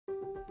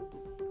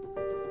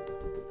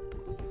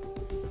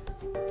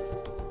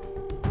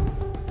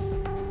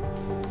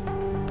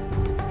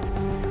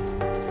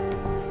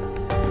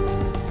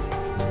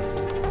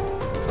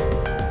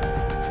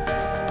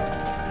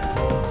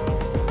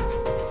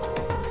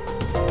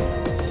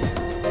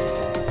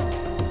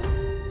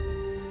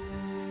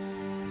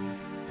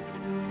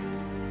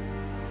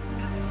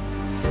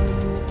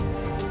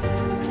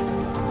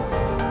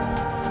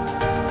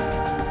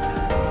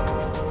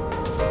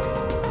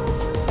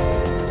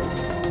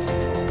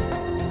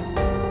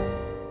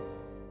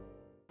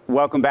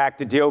Welcome back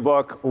to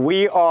DealBook.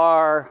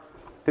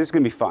 This is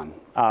going to be fun.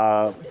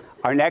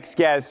 Our next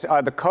guests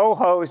are the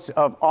co-hosts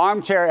of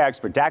Armchair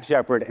Expert, Dax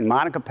Shepard and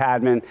Monica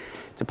Padman.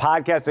 It's a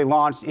podcast they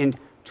launched in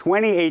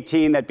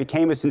 2018 that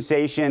became a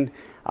sensation.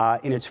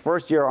 In its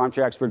first year,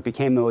 Armchair Expert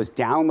became the most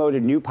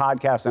downloaded new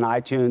podcast on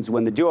iTunes.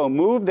 When the duo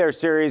moved their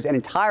series and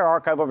entire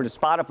archive over to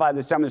Spotify,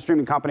 this time the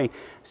streaming company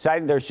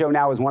cited their show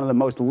now as one of the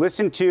most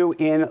listened to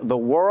in the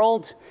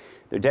world.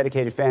 Their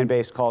dedicated fan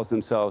base calls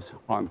themselves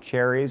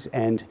Armchairies,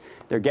 and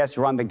their guests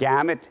run the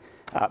gamut.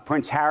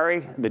 Prince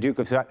Harry, the Duke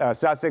of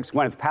Sussex,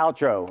 Gwyneth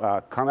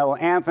Paltrow, Carmelo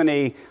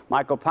Anthony,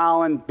 Michael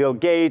Pollan, Bill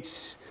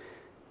Gates,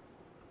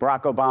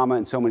 Barack Obama,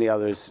 and so many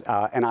others.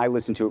 And I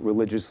listen to it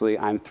religiously.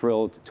 I'm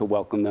thrilled to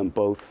welcome them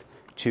both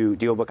to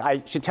DealBook.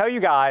 I should tell you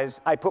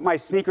guys, I put my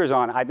sneakers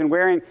on. I've been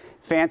wearing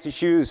fancy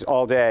shoes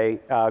all day.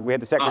 We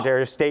had the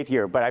Secretary of State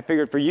here, but I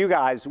figured for you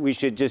guys, we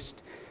should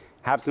just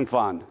have some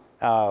fun.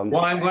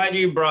 Well, I'm glad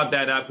you brought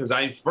that up because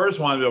I first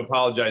wanted to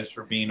apologize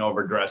for being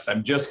overdressed.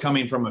 I'm just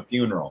coming from a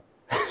funeral,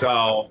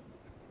 so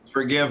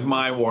forgive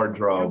my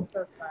wardrobe. I'm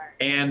so sorry.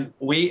 And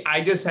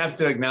I just have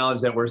to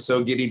acknowledge that we're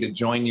so giddy to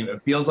join you.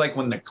 It feels like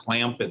when the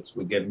Clampetts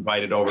would get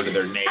invited over to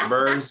their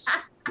neighbors,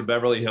 the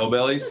Beverly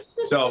Hillbillies.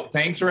 So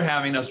thanks for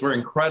having us. We're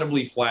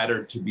incredibly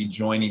flattered to be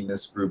joining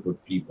this group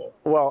of people.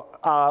 Well,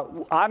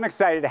 I'm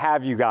excited to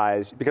have you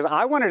guys because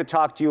I wanted to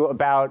talk to you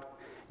about,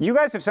 you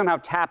guys have somehow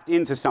tapped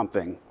into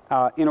something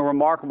in a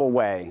remarkable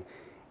way.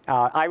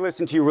 I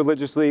listen to you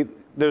religiously.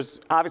 There's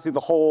obviously the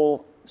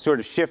whole sort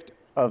of shift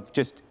of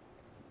just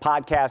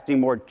podcasting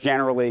more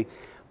generally,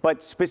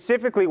 but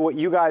specifically what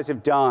you guys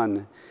have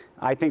done,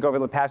 I think over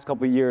the past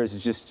couple of years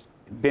has just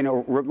been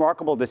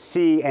remarkable to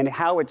see, and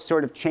how it's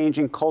sort of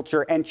changing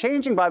culture and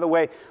changing, by the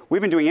way,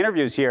 we've been doing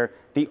interviews here,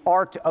 the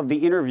art of the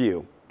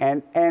interview.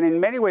 And in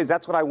many ways,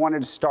 that's what I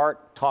wanted to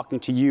start talking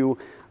to you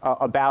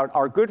about.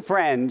 Our good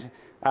friend,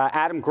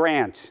 Adam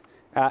Grant,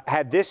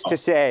 had this to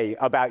say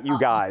about you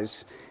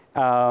guys.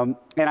 And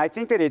I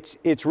think that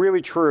it's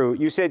really true.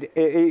 You said,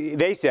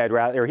 he said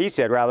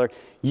rather,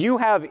 you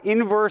have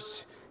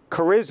inverse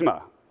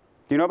charisma.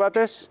 Do you know about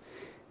this?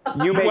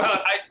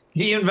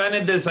 He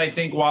invented this, I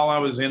think, while I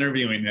was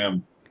interviewing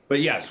him.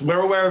 But yes, we're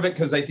aware of it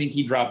because I think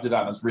he dropped it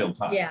on us real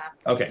time. Yeah.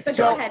 Okay.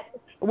 So go ahead.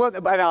 Well,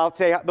 but I'll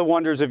say the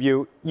wonders of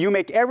you. You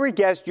make every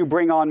guest you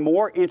bring on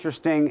more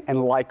interesting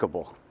and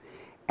likable.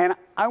 And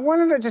I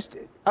wanted to just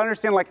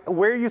understand, like,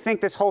 where you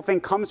think this whole thing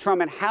comes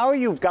from and how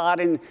you've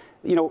gotten,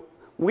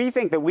 we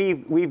think that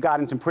we've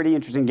gotten some pretty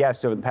interesting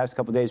guests over the past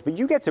couple of days, but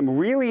you get some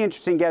really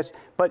interesting guests,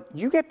 but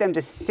you get them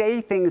to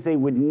say things they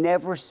would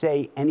never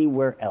say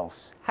anywhere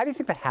else. How do you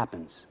think that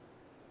happens?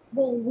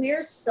 Well,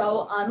 we're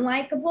so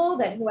unlikable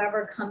that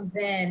whoever comes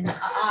in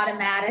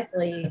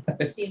automatically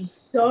seems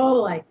so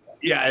likable.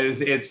 Yeah,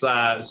 it's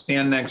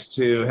stand next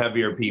to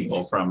heavier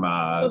people from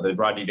the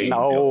Rodney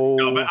Dangerfield.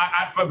 No,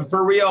 but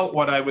for real,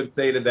 what I would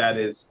say to that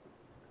is,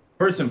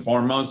 first and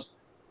foremost,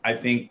 I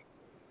think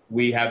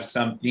we have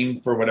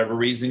something, for whatever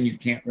reason, you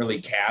can't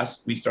really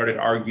cast. We started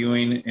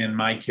arguing in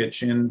my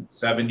kitchen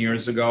 7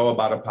 years ago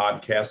about a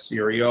podcast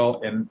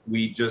serial, and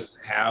we just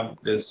have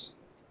this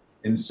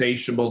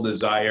insatiable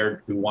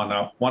desire to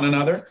one-up one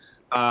another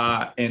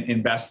and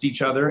invest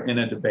each other in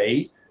a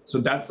debate. So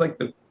that's like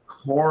the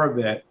core of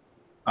it.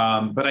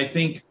 But I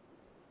think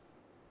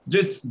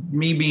just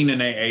me being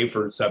in AA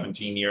for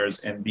 17 years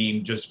and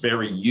being just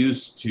very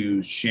used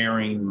to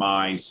sharing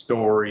my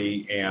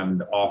story and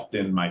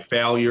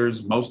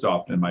most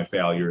often my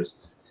failures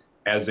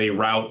as a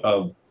route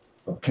of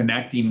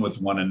connecting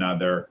with one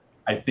another.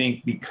 I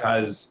think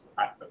because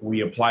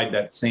we applied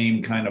that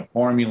same kind of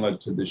formula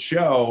to the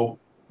show,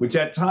 which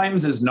at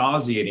times is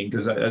nauseating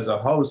because as a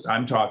host,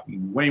 I'm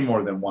talking way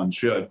more than one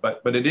should,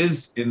 but it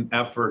is an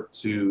effort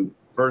to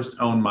first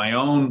own my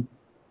own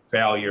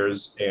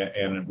failures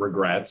and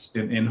regrets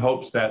in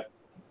hopes that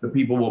the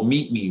people will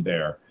meet me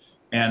there.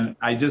 And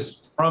I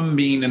just, from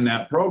being in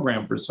that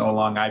program for so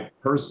long, I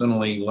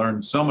personally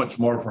learned so much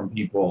more from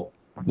people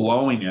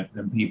blowing it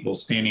than people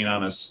standing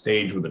on a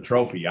stage with a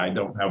trophy. I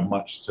don't have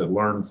much to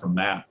learn from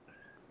that,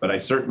 but I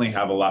certainly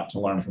have a lot to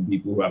learn from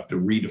people who have to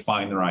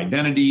redefine their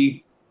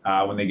identity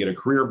when they get a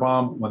career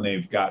bump, when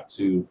they've got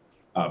to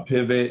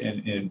pivot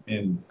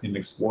and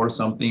explore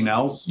something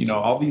else.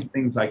 All these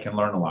things I can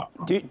learn a lot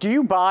from. Do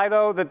you buy,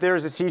 though, that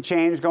there's a sea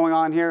change going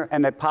on here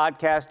and that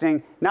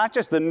podcasting, not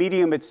just the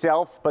medium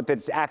itself, but that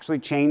it's actually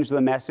changed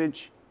the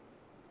message?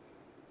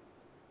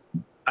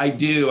 I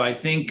do. I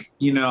think,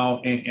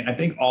 and I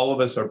think all of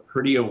us are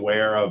pretty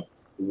aware of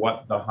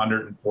what the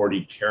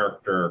 140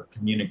 character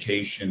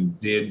communication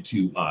did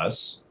to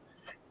us.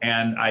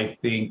 And I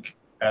think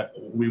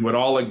we would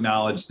all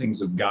acknowledge things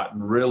have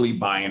gotten really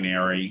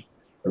binary.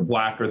 They're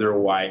black or they're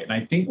white. And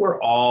I think we're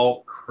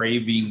all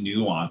craving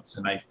nuance.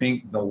 And I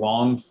think the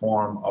long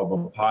form of a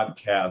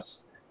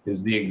podcast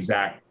is the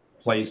exact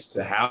place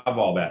to have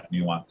all that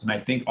nuance. And I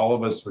think all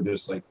of us were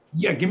just like,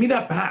 yeah, give me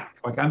that back.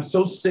 Like, I'm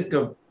so sick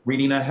of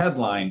reading a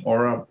headline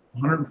or a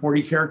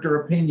 140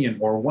 character opinion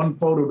or one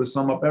photo to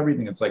sum up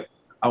everything. It's like,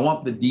 I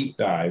want the deep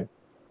dive.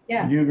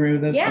 Yeah. Do you agree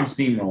with this? Yeah. I'm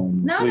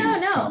steamrolling. No,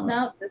 Please, no.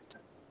 comment. This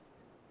is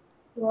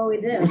what we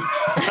do.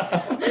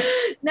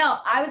 No,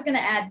 I was going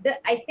to add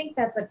that I think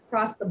that's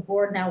across the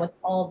board now with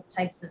all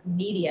types of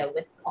media,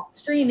 with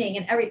streaming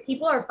and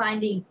people are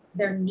finding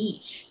their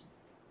niche.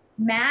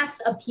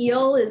 Mass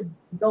appeal is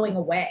going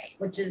away,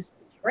 which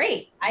is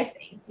great. I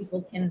think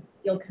people can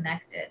feel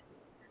connected.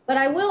 But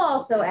I will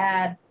also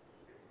add,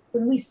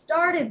 when we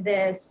started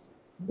this,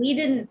 we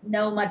didn't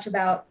know much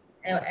about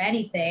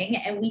anything,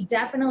 and we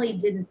definitely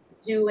didn't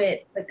do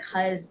it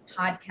because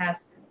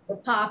podcasts were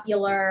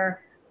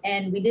popular,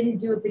 and we didn't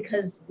do it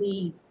because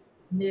we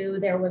knew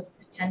there was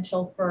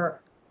potential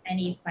for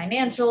any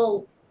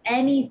financial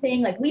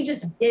anything. Like, we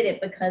just did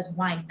it because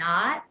why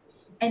not?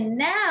 And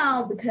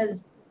now,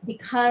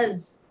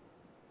 because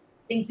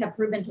things have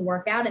proven to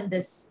work out in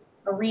this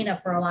arena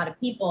for a lot of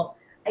people,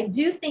 I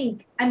do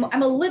think I'm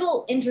a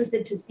little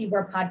interested to see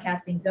where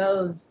podcasting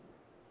goes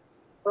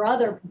for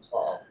other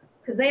people,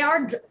 because they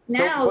are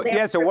now.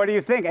 So what do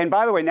you think? And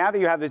by the way, now that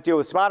you have this deal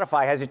with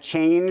Spotify, has it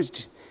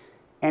changed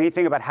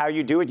anything about how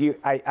you do it?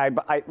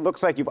 It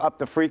looks like you've upped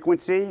the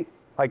frequency.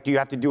 Like, do you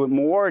have to do it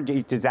more?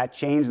 Does that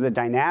change the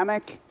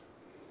dynamic?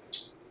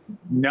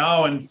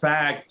 No, in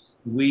fact,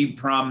 we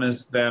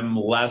promised them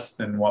less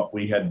than what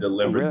we had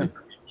delivered the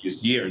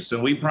previous years. So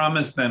we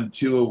promised them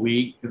 2 a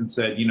week and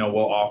said, we'll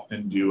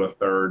often do a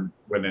third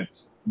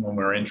when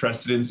we're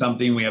interested in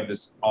something. We have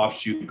this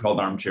offshoot called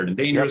Armchair and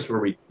Dangerous where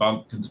we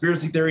debunk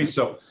conspiracy theories.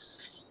 So,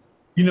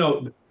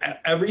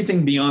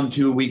 everything beyond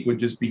 2 a week would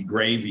just be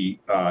gravy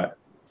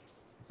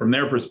from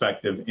their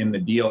perspective in the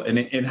deal. And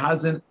it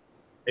hasn't,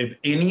 if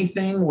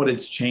anything, what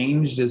it's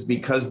changed is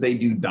because they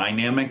do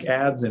dynamic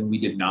ads and we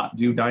did not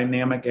do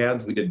dynamic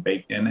ads, we did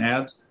baked in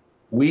ads.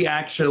 We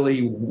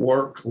actually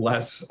work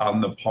less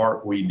on the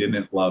part we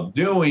didn't love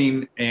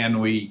doing, and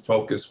we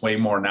focus way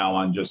more now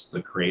on just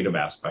the creative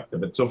aspect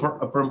of it. So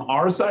from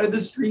our side of the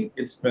street,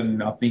 it's been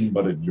nothing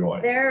but a joy.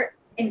 They're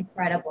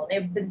incredible.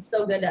 They've been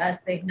so good to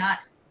us. They've not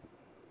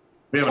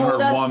we haven't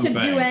told heard us one to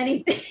thing. do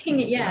anything.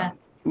 Yeah.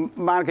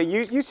 Monica,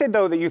 you said,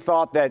 though, that you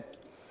thought that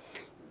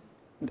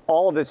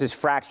all of this is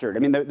fractured. I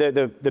mean,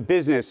 the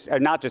business,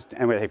 not just,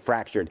 I'm going to say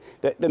fractured,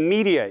 the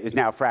media is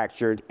now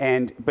fractured,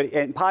 and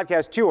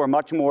podcasts, too, are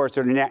much more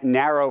sort of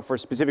narrow for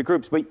specific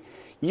groups. But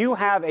you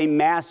have a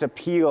mass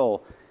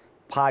appeal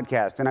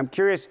podcast, and I'm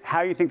curious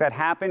how you think that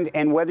happened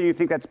and whether you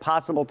think that's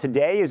possible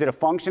today. Is it a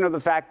function of the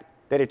fact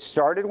that it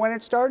started when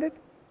it started?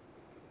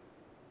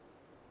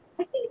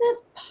 I think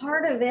that's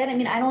part of it. I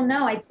mean, I don't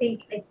know. I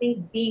think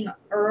being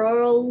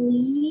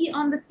early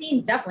on the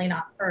scene, definitely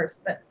not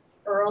first, but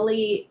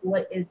early,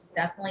 what is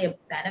definitely a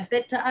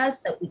benefit to us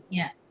that we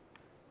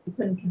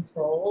couldn't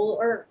control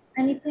or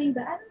anything.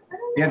 But I don't know.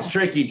 Yeah, it's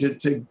tricky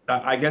to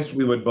I guess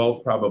we would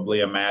both probably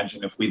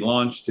imagine if we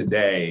launched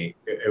today,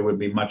 it would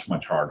be much,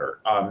 much harder.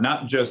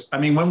 Not just, I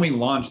mean, when we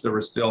launched, there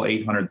were still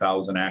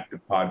 800,000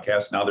 active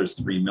podcasts. Now there's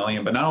 3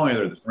 million, but not only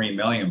are there 3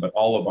 million, but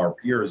all of our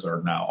peers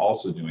are now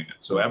also doing it.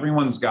 So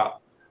everyone's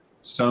got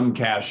some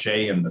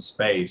cachet in the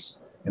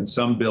space and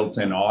some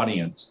built-in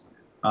audience.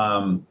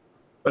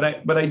 But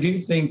I do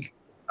think,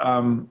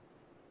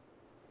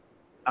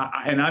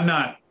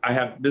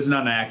 this is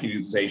not an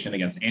accusation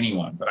against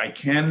anyone, but I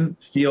can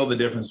feel the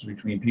difference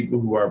between people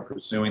who are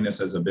pursuing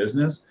this as a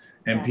business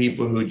and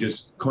people who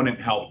just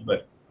couldn't help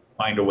but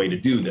find a way to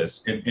do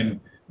this. And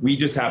we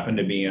just happen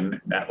to be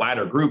in that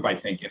latter group, I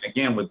think. And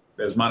again, with,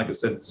 as Monica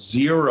said,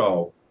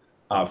 zero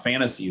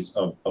fantasies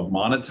of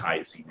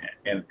monetizing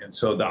it. And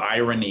so the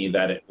irony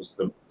that it was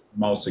the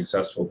most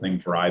successful thing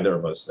for either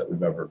of us that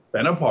we've ever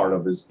been a part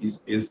of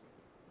is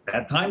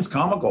at times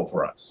comical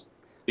for us,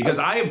 because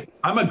I'm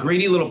a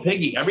greedy little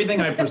piggy. Everything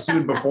I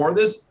pursued before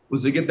this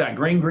was to get that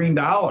green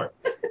dollar,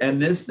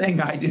 and this thing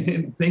I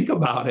didn't think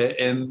about it,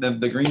 and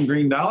the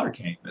green dollar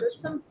came. There's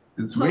some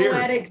it's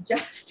poetic weird.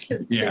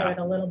 justice to it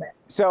a little bit.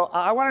 So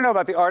I want to know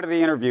about the art of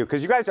the interview,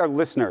 because you guys are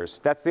listeners.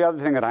 That's the other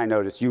thing that I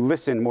noticed. You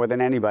listen more than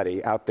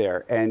anybody out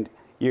there, and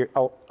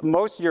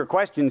most of your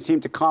questions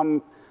seem to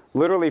come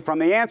literally from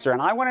the answer.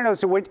 And I want to know,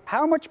 so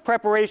how much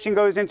preparation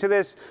goes into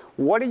this?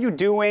 What are you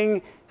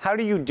doing? How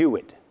do you do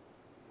it?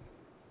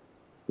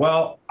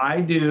 Well,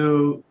 I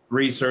do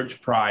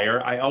research prior.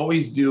 I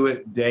always do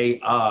it day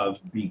of,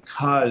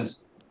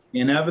 because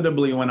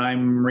inevitably when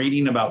I'm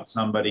reading about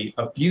somebody,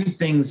 a few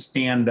things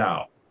stand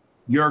out.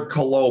 Your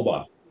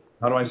Koloba.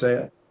 How do I say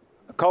it?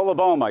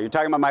 Coloboma. You're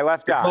talking about my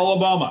left eye.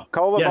 Coloboma.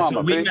 Coloboma. Yes,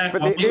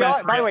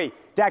 so by the way,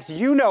 Dax,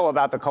 you know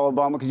about the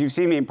coloboma because you've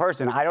seen me in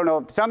person. I don't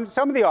know. Some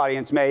of the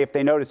audience may, if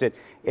they notice it.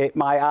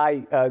 My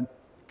eye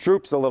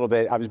droops a little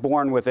bit. I was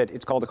born with it.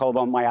 It's called a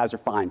coloboma. My eyes are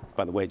fine,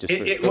 by the way, just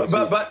for those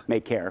who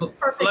may care.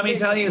 Let me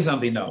tell you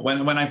something, though.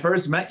 When I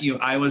first met you,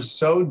 I was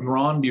so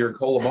drawn to your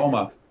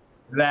coloboma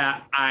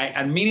that I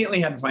immediately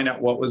had to find out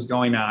what was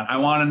going on. I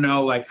want to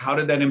know, like, how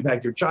did that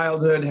impact your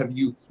childhood?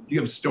 Do you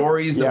have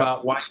stories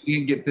about why you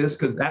didn't get this?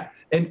 Because that,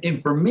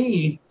 and for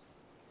me,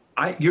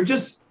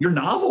 you're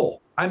novel.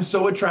 I'm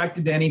so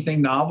attracted to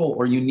anything novel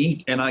or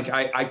unique. And like,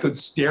 I could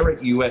stare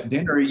at you at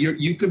dinner.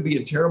 You could be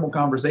a terrible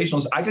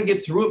conversationalist. I could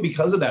get through it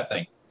because of that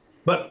thing.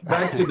 But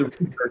back to the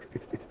research.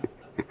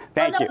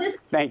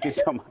 Thank you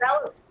so much.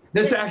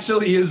 This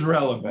actually is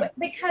relevant.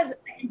 Because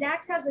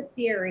Dax has a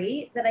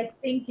theory that I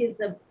think is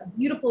a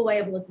beautiful way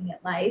of looking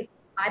at life.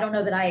 I don't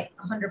know that I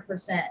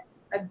 100%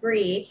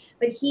 agree,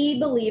 but he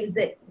believes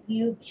that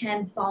you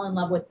can fall in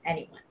love with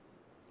anyone.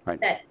 Right.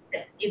 That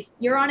if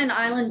you're on an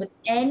island with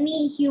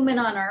any human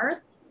on earth,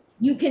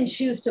 you can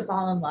choose to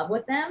fall in love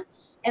with them.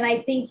 And I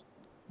think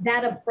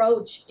that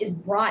approach is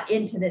brought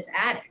into this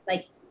attic.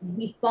 Like,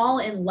 we fall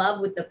in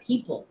love with the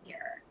people here.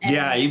 And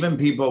yeah, even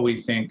people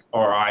we think,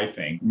 or I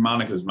think,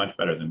 Monica's much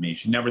better than me.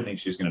 She never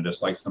thinks she's going to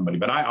dislike somebody,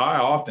 but I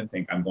often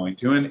think I'm going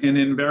to. And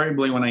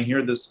invariably, when I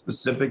hear the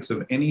specifics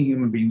of any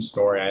human being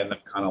story, I end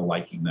up kind of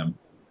liking them.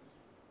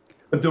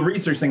 But the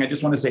research thing, I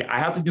just want to say, I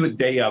have to do it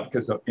day of,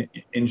 because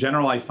in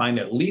general, I find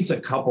at least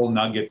a couple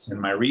nuggets in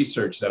my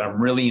research that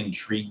I'm really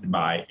intrigued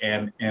by,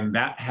 and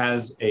that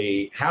has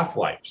a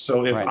half-life.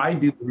 So if I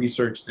do the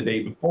research the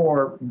day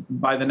before,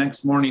 by the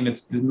next morning,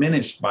 it's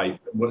diminished by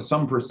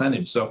some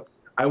percentage. So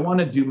I want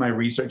to do my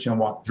research and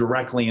walk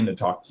directly in to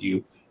talk to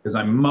you, because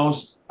I'm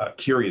most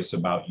curious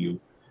about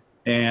you.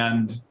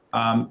 And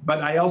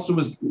but I also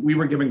we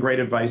were given great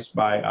advice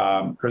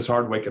by Chris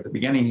Hardwick at the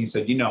beginning. He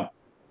said,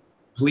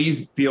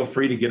 please feel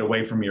free to get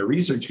away from your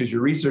research, because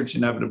your research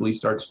inevitably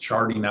starts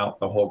charting out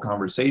the whole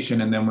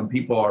conversation. And then when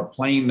people are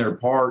playing their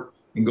part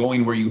and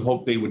going where you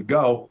hope they would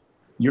go,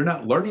 you're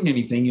not learning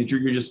anything.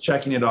 You're just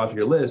checking it off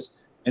your list.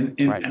 And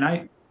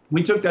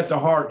we took that to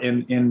heart.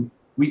 And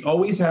we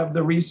always have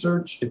the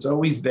research. It's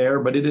always there,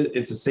 but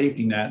it's a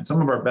safety net. And some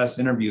of our best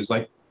interviews,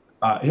 like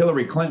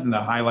Hillary Clinton,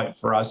 the highlight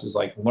for us is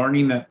like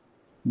learning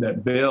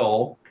that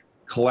Bill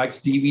collects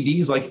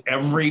DVDs like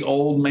every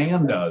old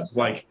man does.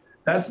 Like,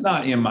 that's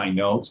not in my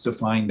notes to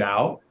find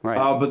out,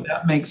 but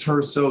that makes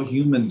her so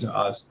human to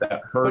us,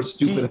 that her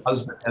stupid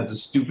husband has a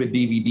stupid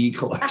DVD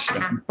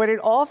collection. But it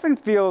often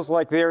feels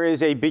like there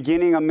is a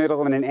beginning, a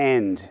middle, and an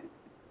end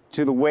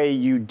to the way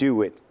you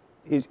do it.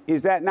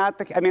 Is that not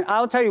the? I mean,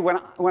 I'll tell you,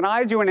 when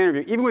I do an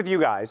interview, even with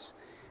you guys,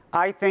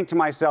 I think to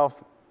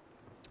myself,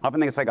 I often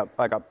think it's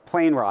like a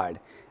plane ride.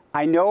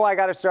 I know I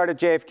got to start at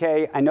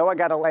JFK. I know I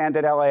got to land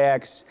at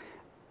LAX.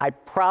 I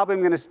probably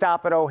am going to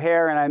stop at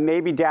O'Hare, and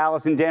maybe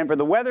Dallas and Denver.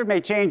 The weather may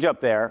change up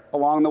there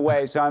along the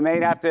way, so I may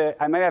have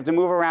to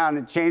move around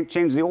and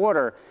change the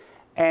order.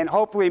 And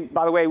hopefully,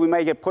 by the way, we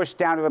may get pushed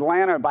down to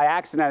Atlanta by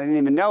accident. I didn't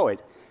even know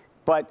it.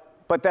 But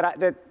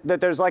that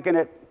there's like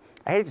I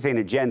hate to say an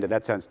agenda.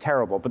 That sounds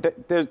terrible.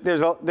 But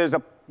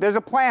there's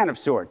a plan of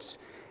sorts.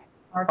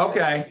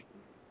 Okay.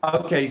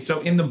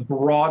 So in the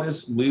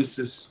broadest,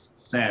 loosest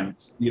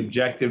sense, the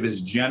objective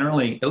is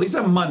generally, at least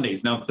on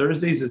Mondays. Now,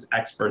 Thursdays is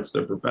experts.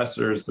 They're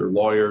professors, they're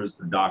lawyers,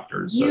 they're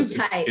doctors. So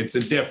it's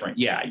a different,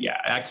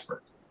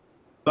 experts.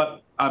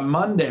 But on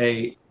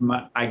Monday,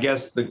 I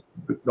guess the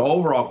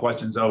overall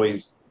question is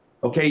always,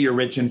 okay, you're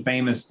rich and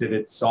famous. Did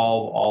it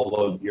solve all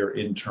of your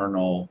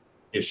internal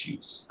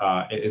issues?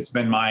 It's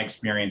been my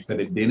experience that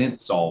it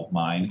didn't solve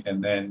mine.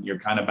 And then you're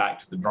kind of back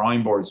to the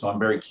drawing board. So I'm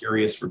very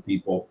curious for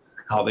people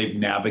how they've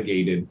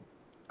navigated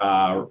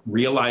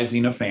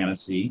realizing a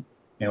fantasy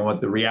and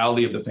what the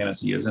reality of the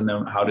fantasy is, and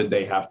then how did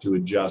they have to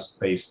adjust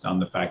based on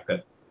the fact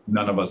that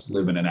none of us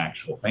live in an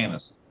actual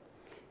fantasy.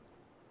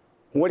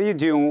 What do you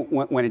do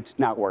when it's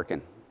not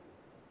working?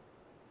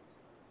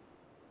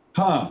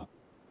 I'll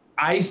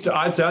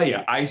tell you,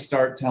 I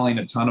start telling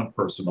a ton of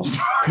personal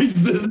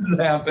stories. This has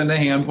happened a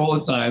handful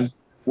of times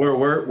where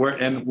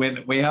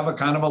when we have a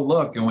kind of a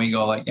look and we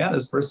go like, yeah,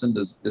 this person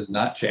is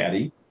not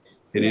chatty.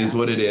 It is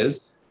what it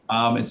is.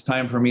 It's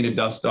time for me to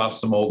dust off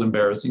some old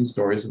embarrassing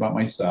stories about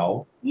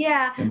myself.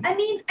 Yeah, I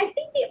mean, I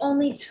think the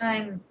only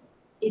time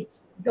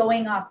it's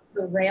going off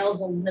the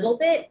rails a little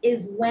bit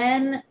is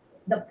when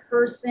the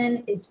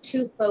person is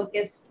too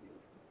focused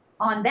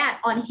on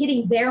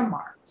hitting their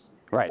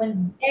marks. Right.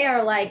 When they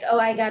are like, oh,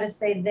 I got to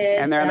say this.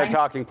 And they're in the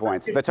talking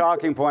points. The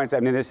talking points, I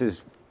mean, this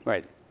is,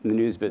 in the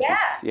news business.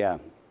 Yeah,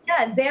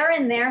 they're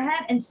in their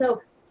head. And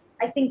so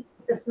I think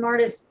the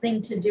smartest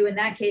thing to do in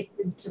that case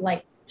is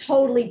to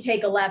totally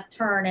take a left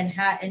turn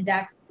and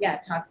Dax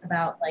talks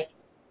about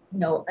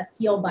a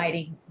seal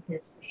biting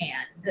his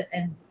hand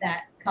and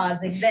that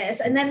causing this,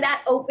 and then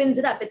that opens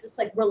it up. It just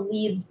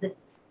relieves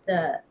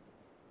the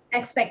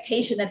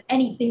expectation that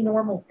anything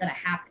normal is going to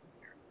happen.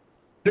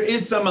 There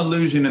is some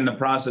illusion in the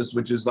process,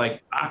 which is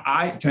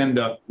I tend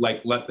to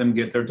let them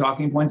get their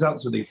talking points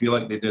out so they feel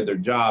like they did their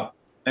job.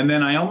 And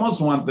then I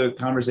almost want the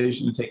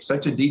conversation to take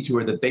such a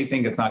detour that they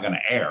think it's not going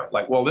to air.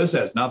 Well, this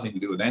has nothing to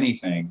do with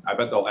anything. I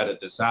bet they'll edit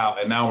this out.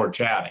 And now we're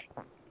chatting.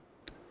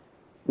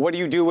 What do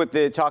you do with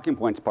the talking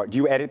points part? Do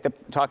you edit the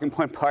talking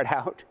point part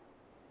out?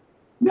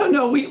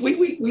 No,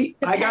 we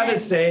I got to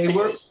say,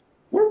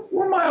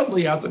 we're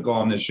mildly ethical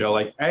on this show.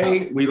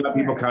 We let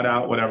people cut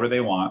out whatever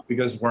they want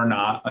because we're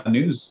not a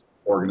news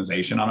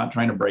organization. I'm not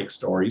trying to break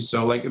stories.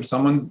 So if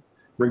someone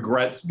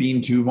regrets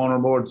being too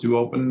vulnerable or too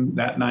open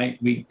that night,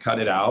 we cut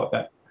it out.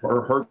 That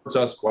hurts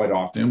us quite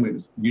often.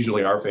 It's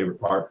usually our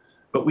favorite part,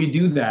 but we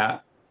do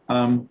that.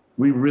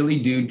 We really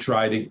do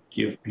try to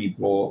give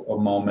people a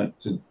moment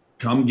to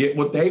come get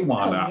what they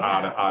want Oh,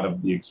 yeah. out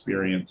of the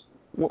experience.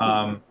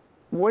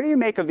 What do you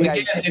make of the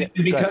Again, idea?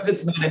 because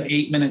it's not an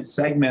 8-minute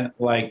segment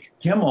like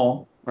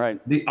Kimmel, Right.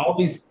 all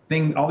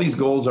these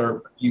goals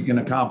you can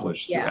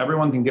accomplish. Yeah.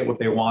 Everyone can get what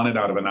they wanted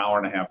out of an hour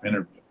and a half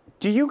interview.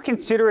 Do you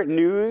consider it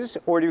news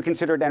or do you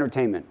consider it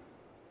entertainment?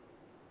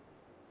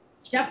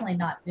 It's definitely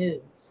not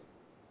news,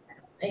 I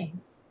don't think.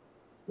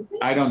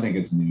 I don't think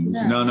it's news.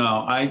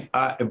 No.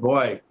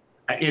 Boy,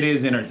 it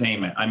is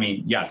entertainment. I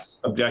mean, yes,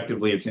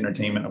 objectively, it's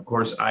entertainment. Of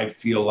course, I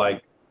feel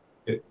like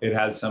it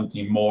has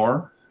something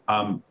more.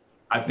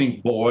 I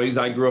think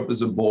I grew up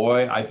as a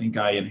boy. I think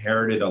I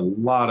inherited a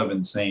lot of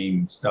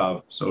insane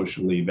stuff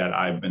socially that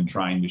I've been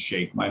trying to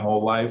shake my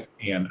whole life.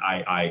 And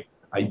I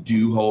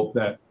do hope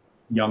that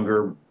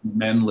younger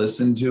men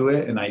listen to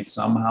it. And I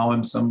somehow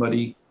am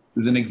somebody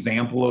who's an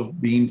example of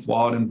being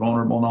flawed and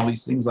vulnerable and all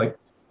these things.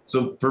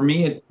 So for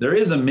me, there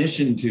is a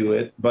mission to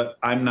it, but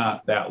I'm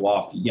not that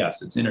lofty.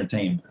 Yes, it's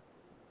entertainment.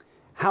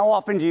 How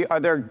often are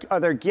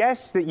there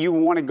guests that you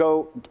want to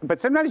go,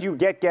 but sometimes you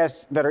get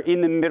guests that are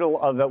in the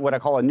middle of what I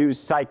call a news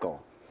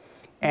cycle.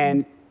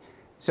 And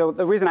so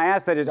the reason I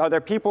ask that is, are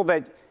there people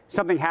that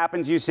something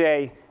happens, you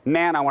say,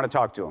 man, I want to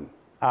talk to him,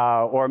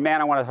 or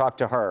man, I want to talk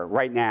to her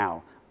right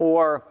now,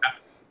 or,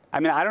 I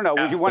mean, I don't know,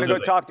 would you want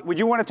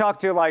to talk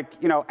to like,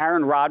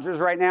 Aaron Rodgers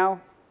right now?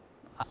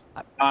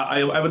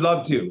 I would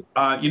love to.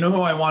 You know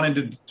who I wanted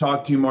to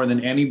talk to more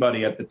than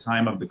anybody at the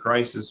time of the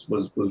crisis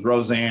was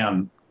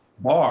Roseanne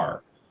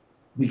Barr,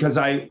 because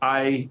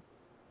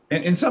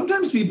and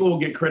sometimes people will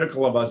get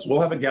critical of us.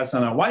 We'll have a guest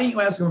on that. Why don't you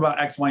ask them about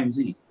X, Y, and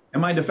Z?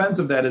 And my defense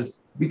of that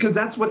is because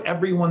that's what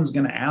everyone's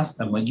going to ask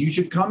them. Like, you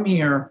should come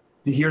here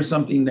to hear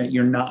something that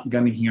you're not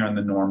going to hear on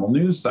the normal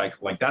news cycle.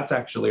 Like, that's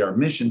actually our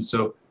mission.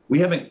 So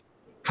we haven't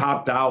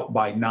copped out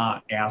by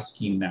not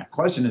asking that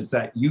question. It's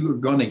that you're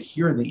going to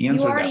hear the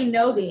answer. You already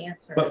know the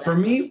answer. But for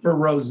me, for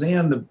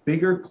Roseanne, the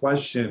bigger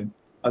question,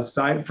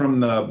 aside from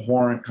the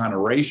abhorrent kind of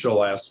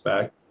racial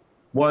aspect,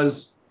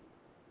 was,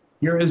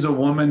 here is a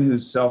woman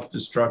who's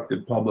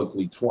self-destructed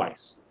publicly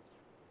twice.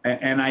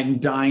 And I'm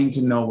dying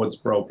to know what's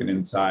broken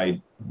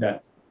inside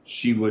that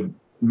she would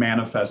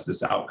manifest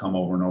this outcome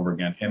over and over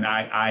again. And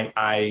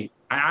I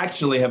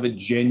actually have a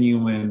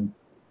genuine,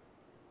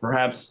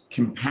 perhaps,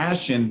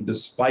 compassion,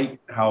 despite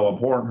how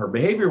abhorrent her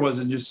behavior was,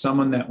 and just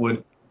someone that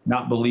would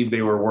not believe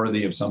they were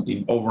worthy of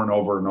something over and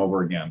over and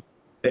over again.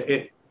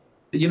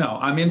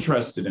 I'm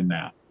interested in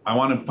that. I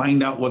want to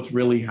find out what's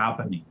really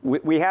happening.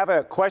 We have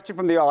a question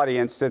from the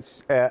audience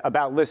that's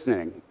about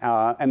listening.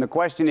 And the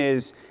question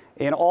is,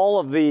 in all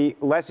of the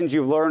lessons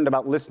you've learned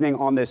about listening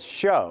on this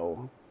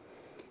show,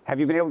 have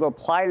you been able to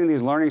apply any of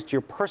these learnings to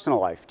your personal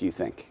life, do you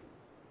think?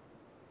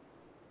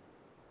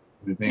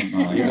 What do you think?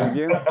 Either of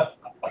you?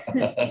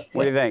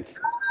 What do you think?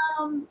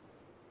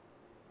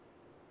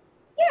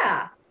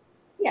 Yeah.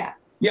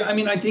 Yeah, I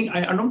mean, I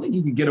don't think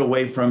you could get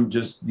away from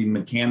just the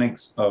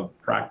mechanics of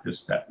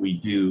practice that we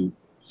do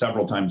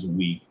several times a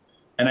week.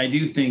 And I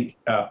do think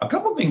a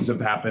couple things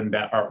have happened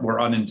that were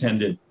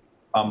unintended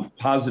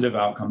positive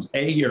outcomes.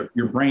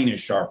 Your brain is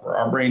sharper.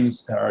 Our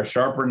brains are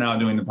sharper now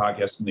doing the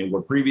podcast than they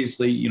were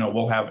previously.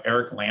 We'll have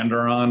Eric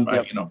Lander on,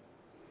 Yep.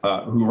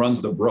 Who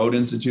runs the Broad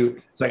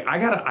Institute. It's like, I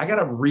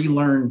gotta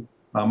relearn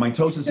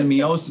mitosis and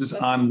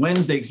meiosis on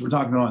Wednesday because we're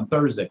talking about on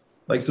Thursday.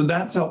 So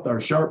that's helped our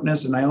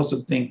sharpness. And I also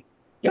think,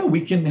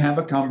 we can have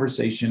a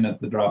conversation at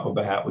the drop of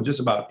a hat with just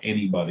about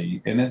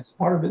anybody. And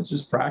part of it's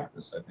just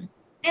practice, I think.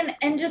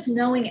 And just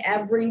knowing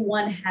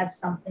everyone has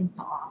something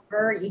to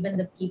offer, even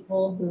the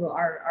people who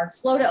are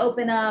slow to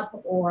open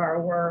up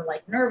or were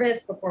like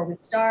nervous before we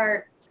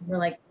start, because we're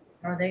like,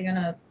 are they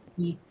gonna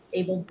be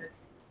able to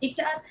speak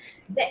to us?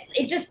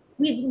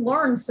 We've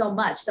learned so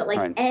much that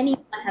Right.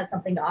 anyone has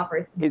something to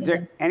offer. Is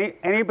there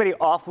anybody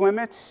off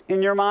limits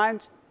in your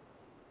mind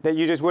that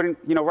you just wouldn't,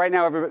 right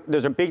now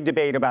there's a big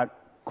debate about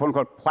quote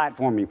unquote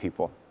platforming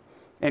people.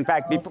 In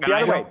fact,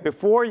 by the way,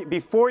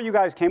 before you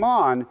guys came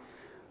on,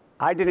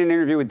 I did an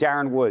interview with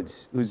Darren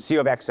Woods, who's the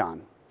CEO of Exxon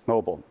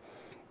Mobil.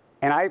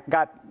 And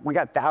we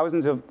got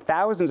thousands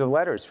of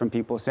letters from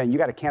people saying, you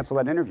got to cancel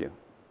that interview.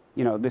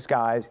 This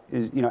guy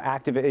is,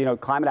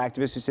 climate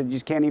activist who said you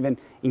just can't even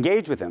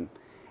engage with him.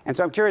 And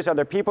so I'm curious, are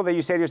there people that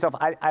you say to yourself,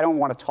 I don't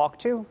want to talk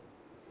to?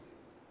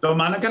 So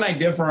Monica and I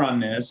differ on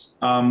this,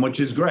 which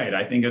is great.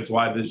 I think it's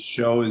why this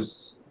show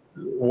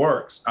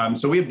works.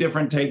 So we have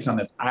different takes on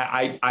this.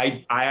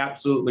 I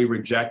absolutely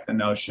reject the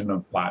notion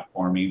of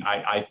platforming.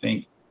 I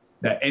think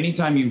that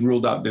anytime you've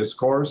ruled out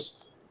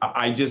discourse,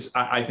 I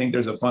think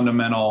there's a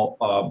fundamental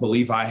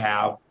belief I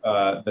have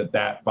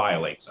that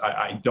violates.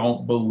 I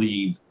don't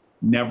believe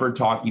never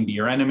talking to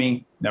your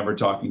enemy, never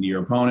talking to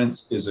your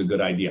opponents is a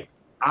good idea.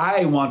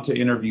 I want to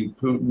interview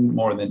Putin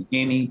more than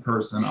any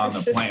person on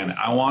the planet.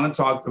 I want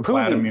to talk to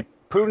Vladimir.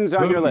 Putin's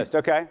on your list,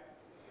 okay.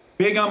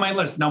 Big on my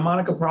list. Now,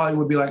 Monica probably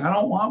would be like, I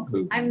don't want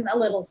Putin. I'm a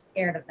little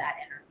scared of that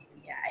interview.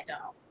 Yeah, I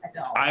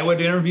don't. I would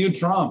interview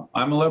Trump.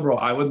 I'm a liberal.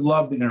 I would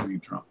love to interview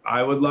Trump.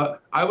 I would love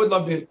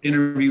to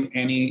interview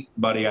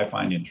anybody I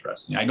find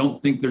interesting. I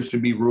don't think there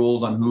should be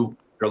rules on who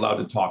you're allowed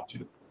to talk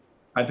to.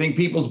 I think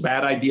people's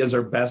bad ideas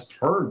are best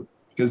heard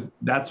because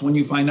that's when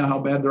you find out how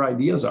bad their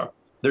ideas are.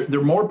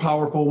 They're more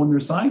powerful when they're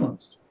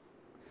silenced.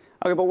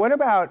 Okay, but what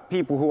about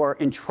people who are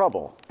in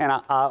trouble? And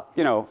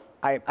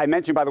I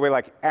mentioned, by the way,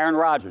 like Aaron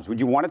Rodgers. Would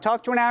you want to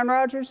talk to an Aaron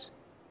Rodgers?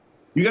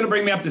 You got to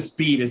bring me up to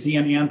speed. Is he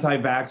an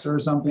anti-vaxxer or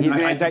something?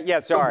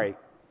 He's sorry.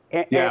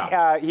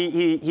 Yeah.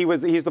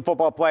 He's the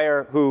football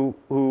player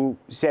who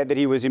said that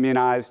he was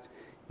immunized.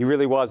 He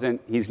really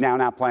wasn't. He's now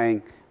not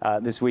playing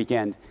this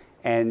weekend,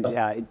 and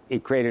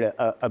it created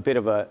a bit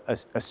of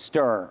a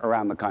stir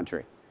around the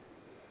country.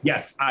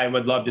 Yes, I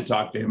would love to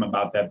talk to him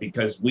about that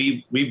because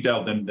we've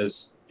delved into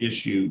this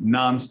issue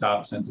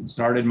nonstop since it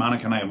started.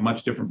 Monica and I have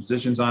much different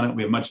positions on it.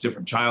 We have much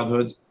different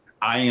childhoods.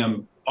 I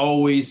am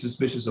always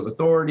suspicious of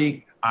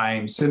authority.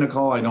 I'm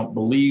cynical.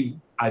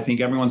 I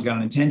think everyone's got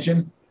an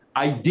intention.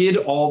 I did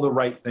all the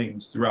right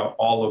things throughout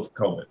all of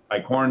COVID.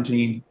 I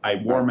quarantined, I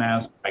wore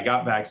masks, I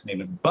got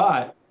vaccinated,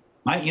 but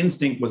my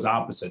instinct was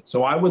opposite.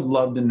 So I would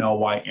love to know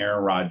why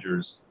Aaron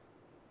Rodgers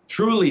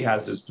truly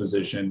has this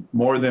position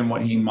more than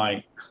what he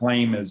might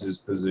claim as his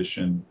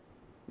position.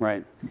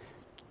 Right.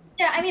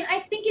 Yeah, I mean,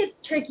 I think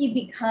it's tricky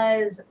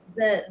because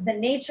the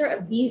nature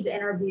of these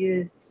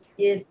interviews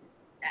is,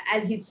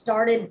 as you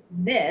started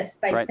this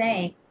by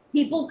saying,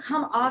 people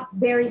come off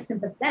very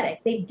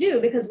sympathetic. They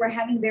do because we're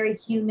having very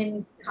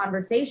human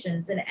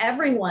conversations and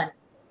everyone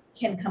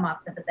can come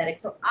off sympathetic.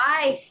 So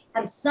I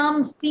have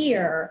some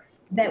fear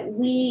that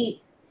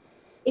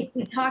if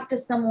we talk to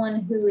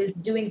someone who is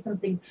doing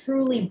something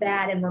truly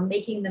bad and we're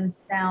making them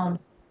sound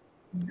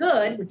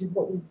good, which is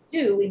what we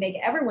do, we make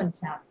everyone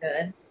sound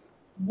good.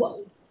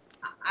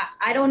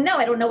 I don't know.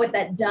 I don't know what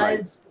that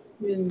does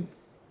to.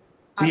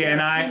 See,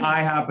 and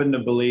I happen to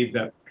believe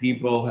that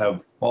people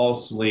have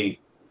falsely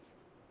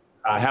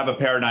have a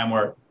paradigm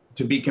where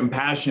to be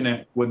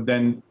compassionate would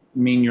then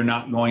mean you're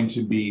not going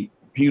to be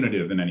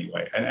punitive in any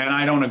way. And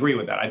I don't agree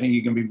with that. I think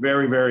you can be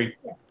very, very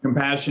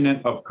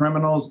compassionate of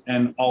criminals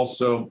and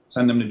also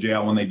send them to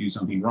jail when they do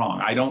something wrong.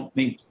 I don't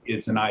think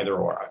it's an either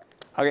or.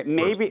 Okay,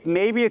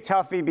 maybe a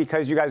toughie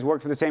because you guys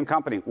work for the same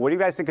company. What do you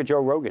guys think of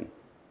Joe Rogan?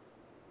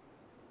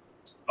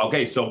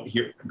 Okay, so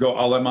here go.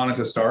 I'll let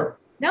Monica start.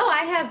 No,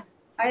 I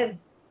have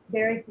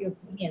very few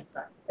opinions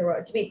on the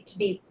road. To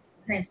be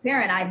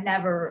transparent, I've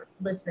never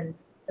listened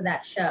to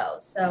that show,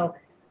 so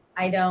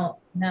I don't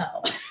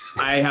know.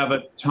 I have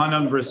a ton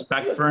of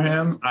respect for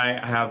him. I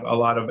have a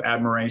lot of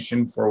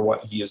admiration for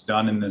what he has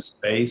done in this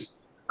space.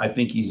 I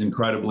think he's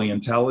incredibly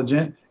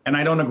intelligent, and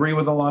I don't agree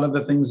with a lot of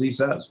the things he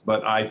says,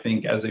 but I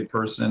think as a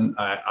person,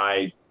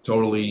 I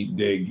totally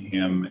dig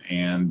him,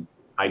 and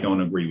I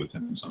don't agree with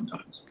him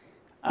sometimes.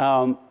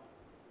 I'm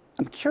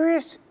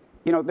curious,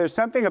 there's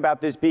something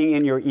about this being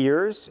in your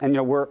ears, and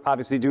we're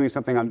obviously doing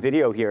something on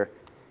video here.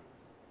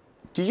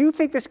 Do you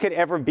think this could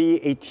ever be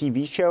a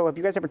TV show? Have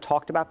you guys ever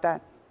talked about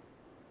that?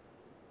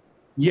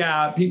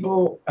 Yeah,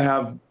 people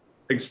have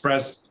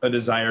expressed a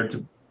desire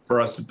for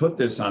us to put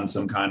this on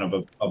some kind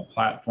of a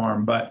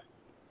platform, but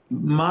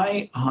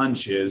my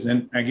hunch is,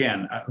 and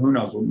again, who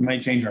knows, we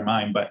might change our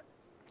mind, but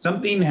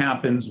something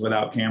happens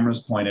without cameras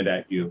pointed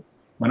at you.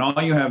 When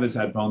all you have is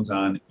headphones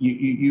on,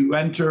 you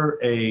enter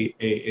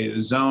a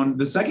zone.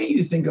 The second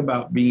you think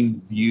about being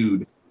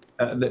viewed,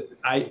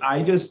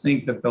 I just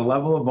think that the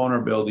level of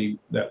vulnerability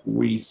that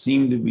we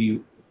seem to be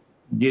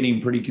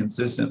getting pretty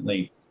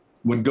consistently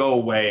would go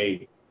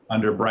away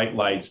under bright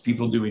lights,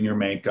 people doing your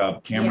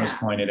makeup, cameras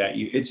pointed at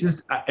you. It's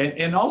just,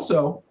 and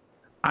also,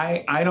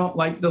 I don't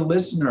like the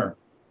listener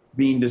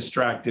being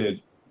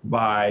distracted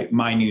by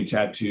my new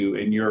tattoo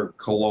and your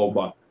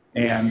coloba.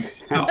 And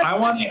I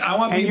want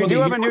and people you do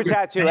to have a new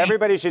tattoo. saying.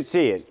 Everybody should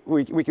see it.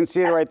 We can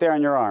see it right there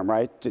on your arm,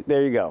 right?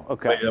 There you go.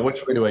 Okay. Wait,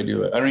 which way do I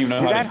do it? I don't even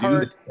know how to do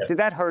it. Did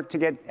that hurt to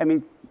get? I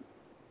mean,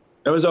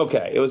 it was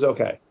okay. It was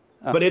okay.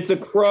 But it's a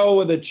crow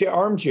with a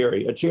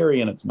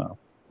cherry in its mouth.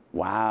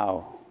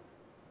 Wow.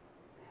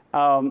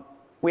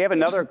 We have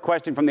another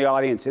question from the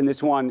audience, and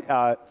this one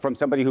from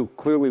somebody who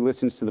clearly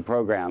listens to the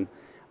program.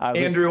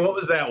 Andrew, what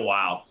was that?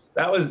 Wow.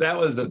 That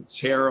was a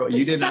terrible.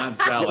 You did not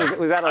sell it.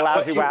 Was that a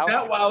lousy wow?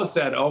 That wow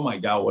said, "Oh my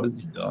God, what has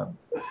he done?"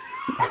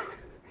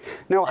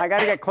 No, I got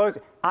to get close.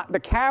 The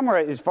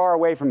camera is far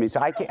away from me, so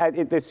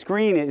the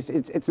screen is.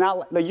 It's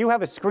not. You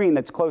have a screen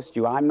that's close to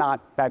you. I'm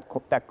not that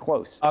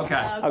close. Okay,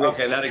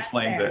 that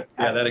explains it.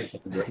 Yeah, that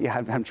explains it. Yeah,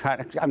 I'm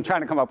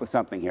trying to come up with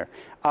something here.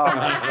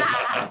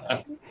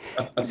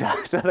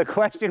 So the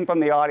question from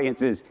the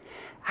audience is,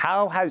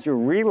 how has your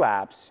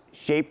relapse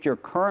shaped your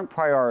current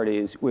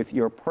priorities with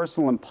your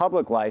personal and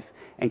public life?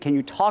 And can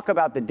you talk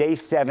about the Day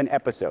 7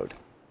 episode?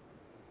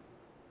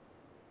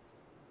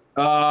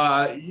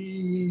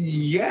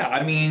 Yeah,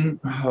 I mean,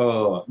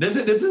 this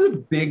is a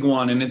big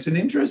one, and it's an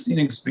interesting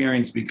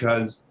experience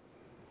because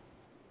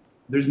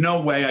there's no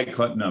way I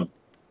couldn't have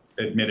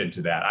admitted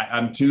to that.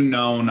 I'm too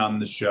known on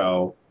the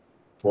show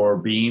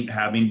for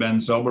having been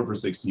sober for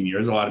 16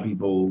 years. A lot of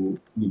people,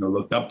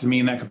 looked up to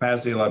me in that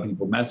capacity. A lot of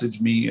people messaged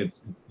me.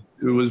 It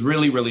was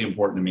really, really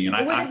important to me. And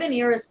it would have been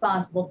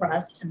irresponsible for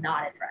us to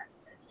not address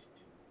it.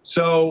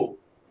 So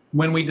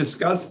when we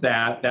discuss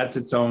that, that's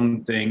its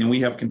own thing, and we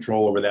have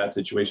control over that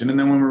situation. And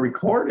then when we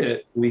record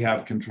it, we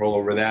have control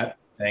over that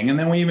thing. And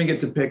then we even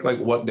get to pick like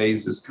what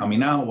days is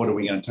coming out, what are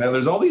we going to title.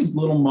 There's all these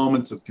little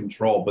moments of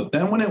control. But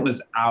then when it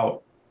was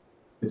out,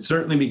 it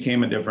certainly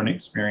became a different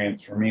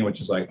experience for me,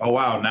 which is like, oh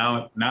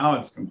wow, now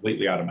it's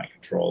completely out of my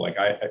control. Like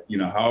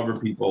however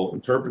people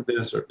interpret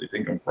this, or if they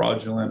think I'm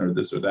fraudulent or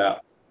this or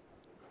that,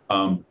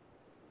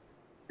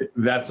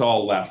 that's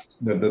all left.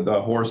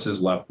 The horse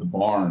has left the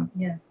barn.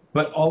 Yeah.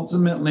 But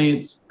ultimately,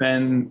 it's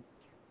been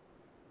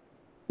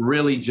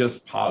really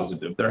just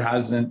positive. There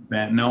hasn't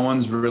been, no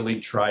one's really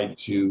tried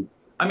to.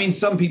 I mean,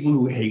 some people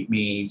who hate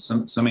me,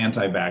 some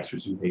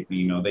anti-vaxxers who hate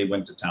me, they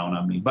went to town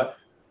on me. But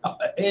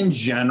in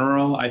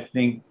general, I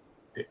think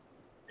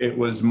it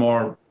was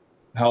more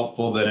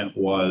helpful than it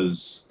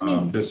was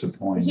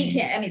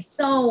disappointing.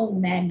 So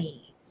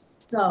many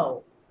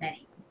people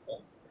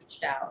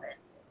reached out and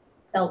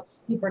felt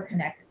super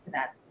connected to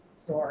that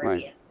story.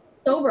 Right. And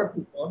sober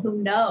people who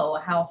know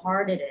how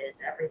hard it is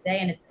every day,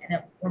 and it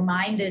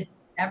reminded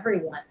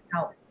everyone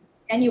how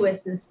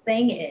tenuous this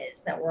thing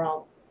is that we're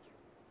all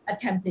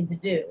attempting to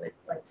do.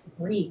 It's like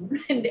breathe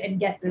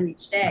and get through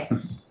each day.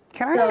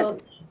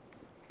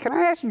 Can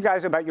I ask you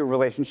guys about your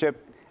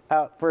relationship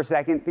for a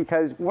second?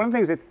 Because one of the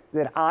things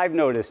that I've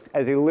noticed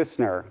as a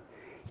listener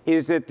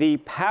is that the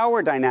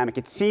power dynamic,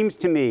 it seems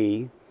to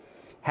me,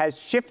 has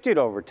shifted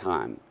over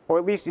time, or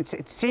at least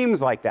it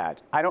seems like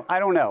that. I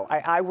don't know.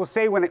 I will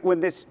say when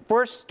this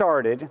first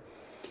started,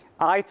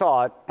 I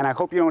thought, and I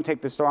hope you don't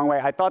take this the wrong way,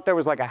 I thought there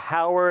was like a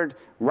Howard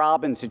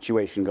Robin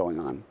situation going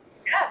on.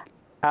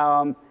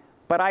 Yeah.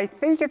 But I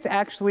think it's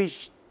actually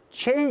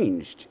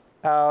changed,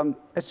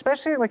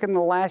 especially like in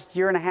the last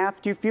year and a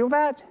half. Do you feel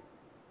that?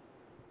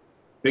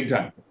 Big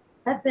time.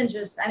 That's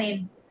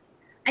interesting.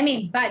 I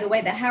mean, by the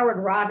way, the Howard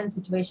Robin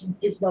situation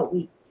is what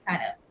we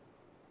kind of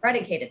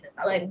predicated this.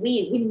 Like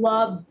we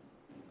love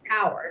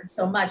Howard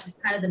so much. He's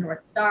kind of the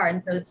North Star.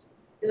 And so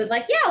it was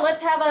like, yeah,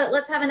 let's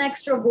have an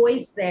extra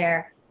voice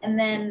there. And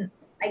then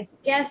I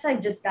guess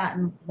I've just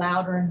gotten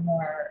louder and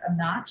more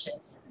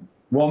obnoxious.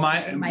 Well,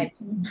 my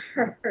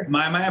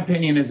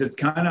opinion is it's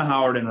kind of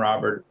Howard and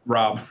Robin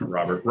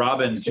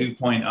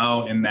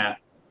 2.0 in that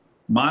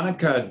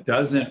Monica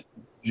doesn't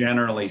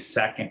generally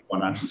second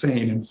what I'm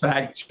saying. In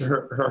fact,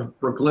 her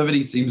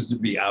proclivity seems to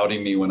be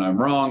outing me when I'm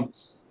wrong.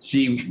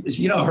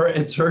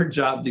 It's her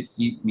job to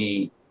keep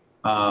me.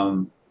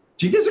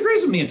 She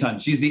disagrees with me a ton.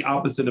 She's the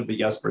opposite of a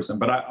yes person.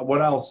 But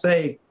what I'll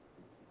say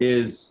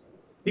is,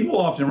 people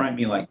often write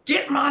me like,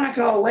 "Get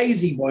Monica a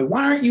lazy boy.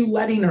 Why aren't you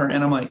letting her?"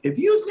 And I'm like, if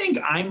you think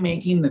I'm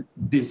making the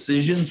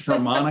decisions for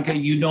Monica,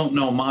 you don't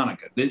know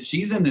Monica.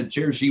 She's in the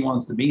chair she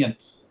wants to be in.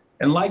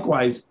 And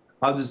likewise,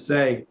 I'll just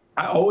say,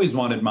 I always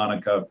wanted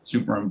Monica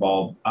super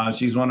involved.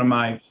 She's one of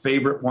my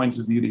favorite points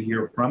of view to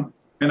hear from.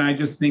 And I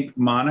just think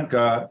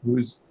Monica,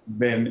 who's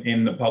been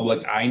in the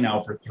public eye now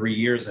for 3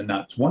 years and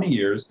not 20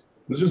 years,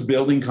 was just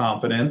building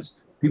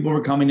confidence. People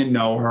were coming to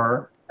know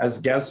her. As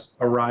guests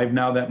arrive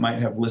now that might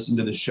have listened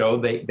to the show,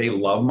 they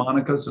love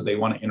Monica, so they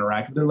want to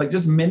interact with her. Like,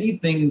 just many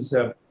things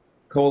have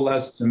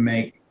coalesced to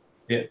make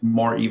it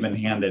more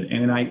even-handed.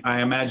 And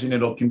I imagine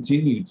it'll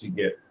continue to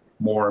get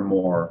more and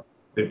more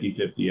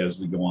 50-50 as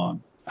we go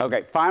on.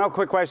 Okay, final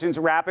quick questions,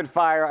 rapid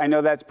fire. I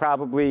know that's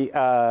probably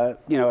a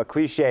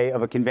cliche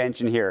of a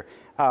convention here.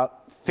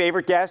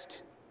 Favorite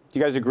guest? Do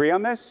you guys agree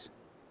on this?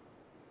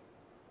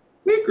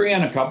 We agree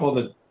on a couple of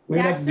the. We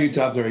have to do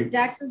top three.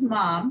 Dax's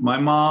mom. My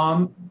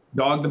mom,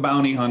 Dog the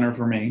Bounty Hunter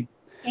for me.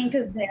 Hank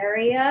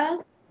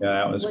Azaria. Yeah,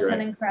 that was great.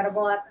 An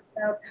incredible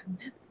episode.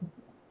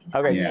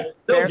 Okay. Yeah.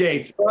 Bill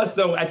Gates. For us,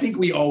 though, I think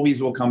we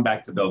always will come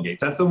back to Bill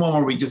Gates. That's the one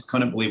where we just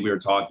couldn't believe we were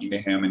talking to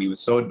him, and he was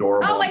so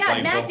adorable. Oh my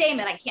God, Matt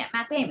Damon.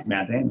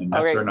 Matt Damon.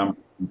 That's her number.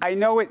 I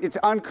know it's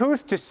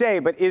uncouth to say,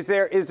 but is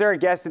there a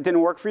guest that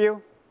didn't work for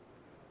you?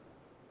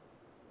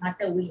 Not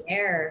that we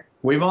aired.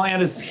 We've only had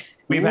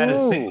we've had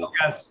a single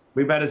guest.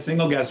 We've had a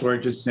single guest where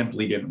it just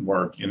simply didn't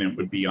work, and it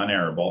would be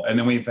unairable. And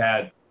then we've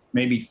had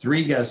maybe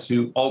 3 guests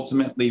who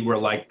ultimately were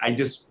like, I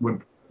just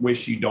would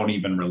wish you don't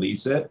even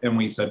release it. And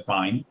we said,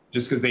 fine,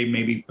 just because they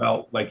maybe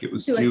felt like it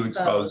was too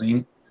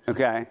exposing.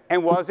 Okay.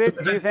 And was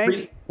it, do you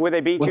think? Were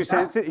they being too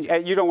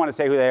sensitive? You don't want to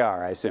say who they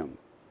are, I assume.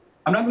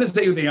 I'm not going to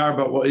say who they are,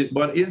 but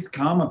what is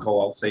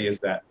comical, I'll say,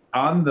 is that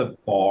on the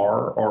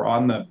bar or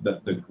on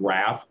the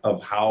graph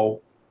of how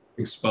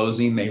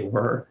exposing they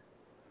were,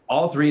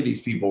 all 3 of these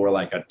people were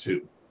like a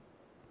 2.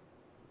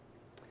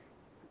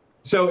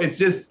 So it's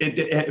just,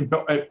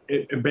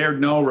 it bared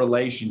no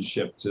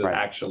relationship to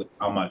actually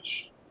how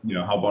much,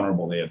 how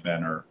vulnerable they had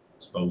been or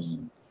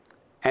exposing.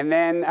 And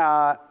then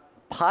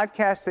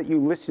podcasts that you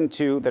listen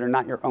to that are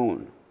not your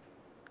own.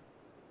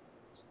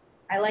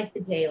 I like The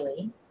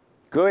Daily.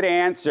 Good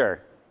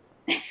answer.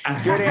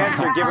 Good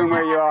answer, given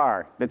where you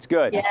are. That's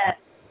good. Yeah.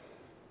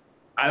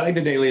 I like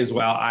The Daily as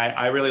well.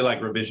 I really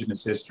like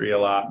Revisionist History a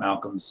lot,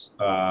 Malcolm's.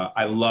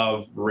 I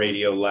love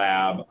Radio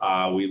Lab.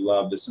 We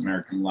love This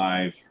American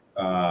Life.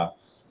 I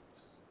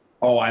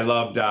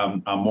loved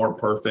More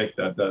Perfect,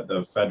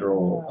 the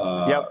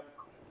federal. Yep.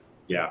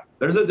 Yeah.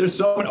 There's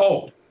so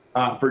many.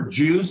 For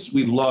juice,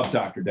 we love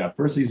Dr. Death.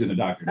 First season of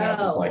Dr. Death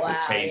is Oh, like wow, the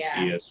yeah.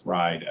 tastiest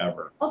ride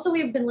ever. Also,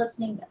 we've been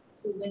listening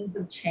to Winds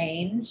of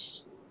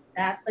Change.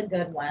 That's a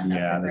good one.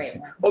 That's a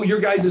great one. Oh, your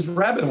guys'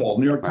 Rabbit Hole,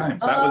 New York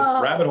Times. That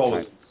was Rabbit Hole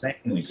was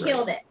insanely great.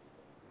 Killed it.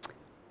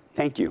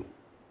 Thank you.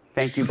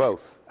 Thank you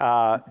both.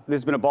 This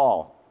has been a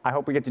ball. I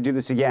hope we get to do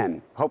this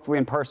again, hopefully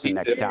in person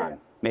next time.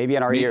 Maybe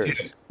in our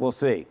ears. We'll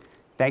see.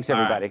 Thanks,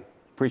 everybody.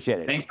 Appreciate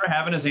it. Thanks for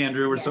having us,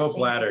 Andrew. We're so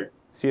flattered.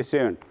 See you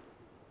soon.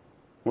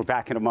 We're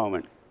back in a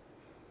moment.